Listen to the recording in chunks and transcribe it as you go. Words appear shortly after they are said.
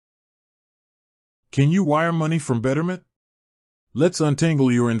Can you wire money from Betterment? Let's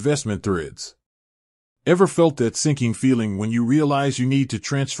untangle your investment threads. Ever felt that sinking feeling when you realize you need to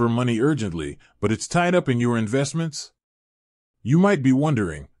transfer money urgently, but it's tied up in your investments? You might be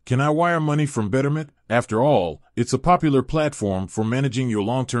wondering, can I wire money from Betterment? After all, it's a popular platform for managing your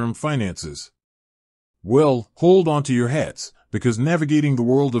long-term finances. Well, hold on to your hats, because navigating the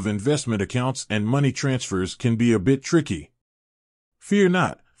world of investment accounts and money transfers can be a bit tricky. Fear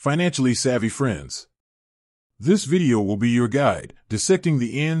not, financially savvy friends. This video will be your guide, dissecting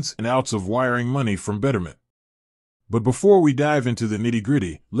the ins and outs of wiring money from Betterment. But before we dive into the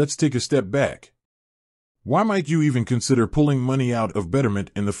nitty-gritty, let's take a step back. Why might you even consider pulling money out of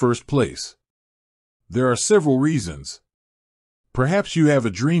Betterment in the first place? There are several reasons. Perhaps you have a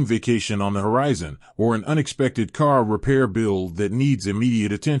dream vacation on the horizon, or an unexpected car repair bill that needs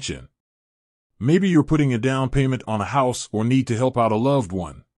immediate attention. Maybe you're putting a down payment on a house or need to help out a loved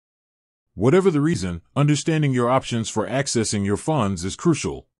one. Whatever the reason, understanding your options for accessing your funds is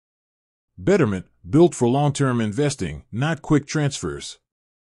crucial. Betterment, built for long-term investing, not quick transfers.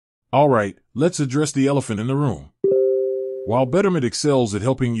 Alright, let's address the elephant in the room. While Betterment excels at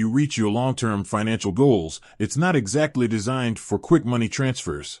helping you reach your long-term financial goals, it's not exactly designed for quick money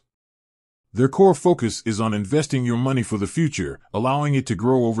transfers. Their core focus is on investing your money for the future, allowing it to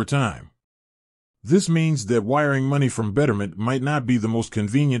grow over time. This means that wiring money from Betterment might not be the most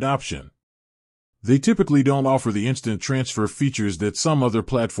convenient option. They typically don't offer the instant transfer features that some other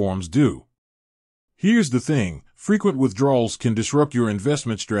platforms do. Here's the thing, frequent withdrawals can disrupt your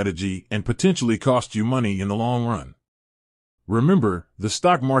investment strategy and potentially cost you money in the long run. Remember, the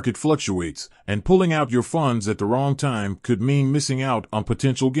stock market fluctuates, and pulling out your funds at the wrong time could mean missing out on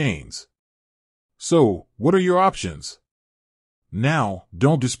potential gains. So, what are your options? Now,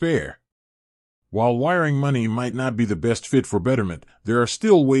 don't despair. While wiring money might not be the best fit for Betterment, there are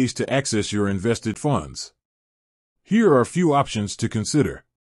still ways to access your invested funds. Here are a few options to consider.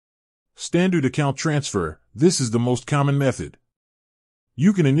 Standard account transfer. This is the most common method.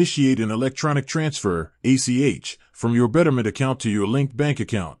 You can initiate an electronic transfer, ACH, from your Betterment account to your linked bank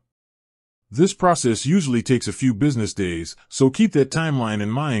account. This process usually takes a few business days, so keep that timeline in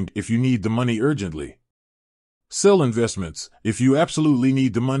mind if you need the money urgently. Sell investments. If you absolutely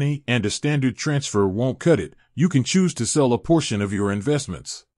need the money and a standard transfer won't cut it, you can choose to sell a portion of your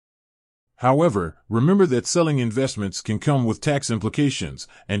investments. However, remember that selling investments can come with tax implications,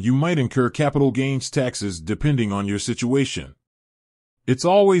 and you might incur capital gains taxes depending on your situation. It's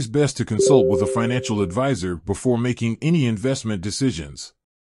always best to consult with a financial advisor before making any investment decisions.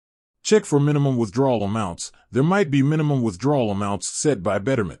 Check for minimum withdrawal amounts. There might be minimum withdrawal amounts set by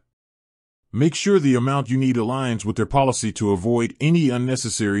Betterment. Make sure the amount you need aligns with their policy to avoid any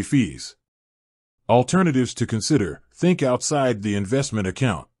unnecessary fees. Alternatives to consider. Think outside the investment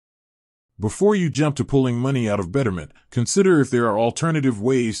account. Before you jump to pulling money out of Betterment, consider if there are alternative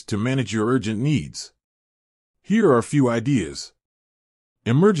ways to manage your urgent needs. Here are a few ideas.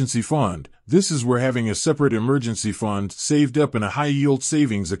 Emergency fund. This is where having a separate emergency fund saved up in a high-yield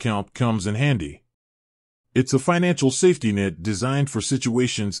savings account comes in handy. It's a financial safety net designed for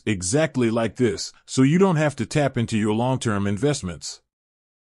situations exactly like this, so you don't have to tap into your long-term investments.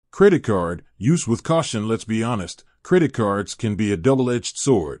 Credit card. Use with caution. Let's be honest, credit cards can be a double-edged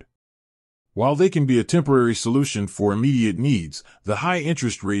sword. While they can be a temporary solution for immediate needs, the high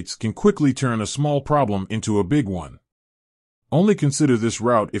interest rates can quickly turn a small problem into a big one. Only consider this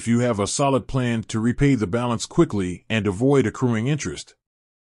route if you have a solid plan to repay the balance quickly and avoid accruing interest.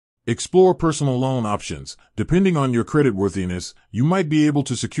 Explore personal loan options. Depending on your creditworthiness, you might be able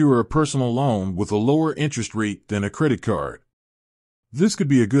to secure a personal loan with a lower interest rate than a credit card. This could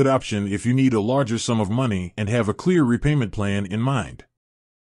be a good option if you need a larger sum of money and have a clear repayment plan in mind.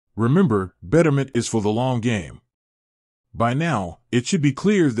 Remember, Betterment is for the long game. By now, it should be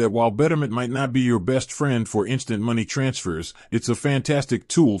clear that while Betterment might not be your best friend for instant money transfers, it's a fantastic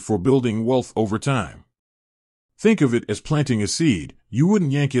tool for building wealth over time. Think of it as planting a seed. You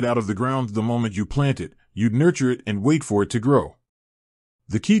wouldn't yank it out of the ground the moment you plant it, you'd nurture it and wait for it to grow.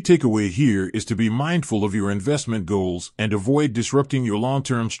 The key takeaway here is to be mindful of your investment goals and avoid disrupting your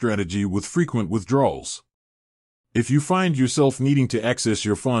long-term strategy with frequent withdrawals. If you find yourself needing to access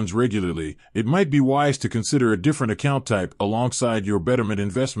your funds regularly, it might be wise to consider a different account type alongside your Betterment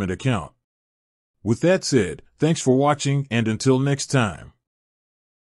investment account. With that said, thanks for watching, and until next time.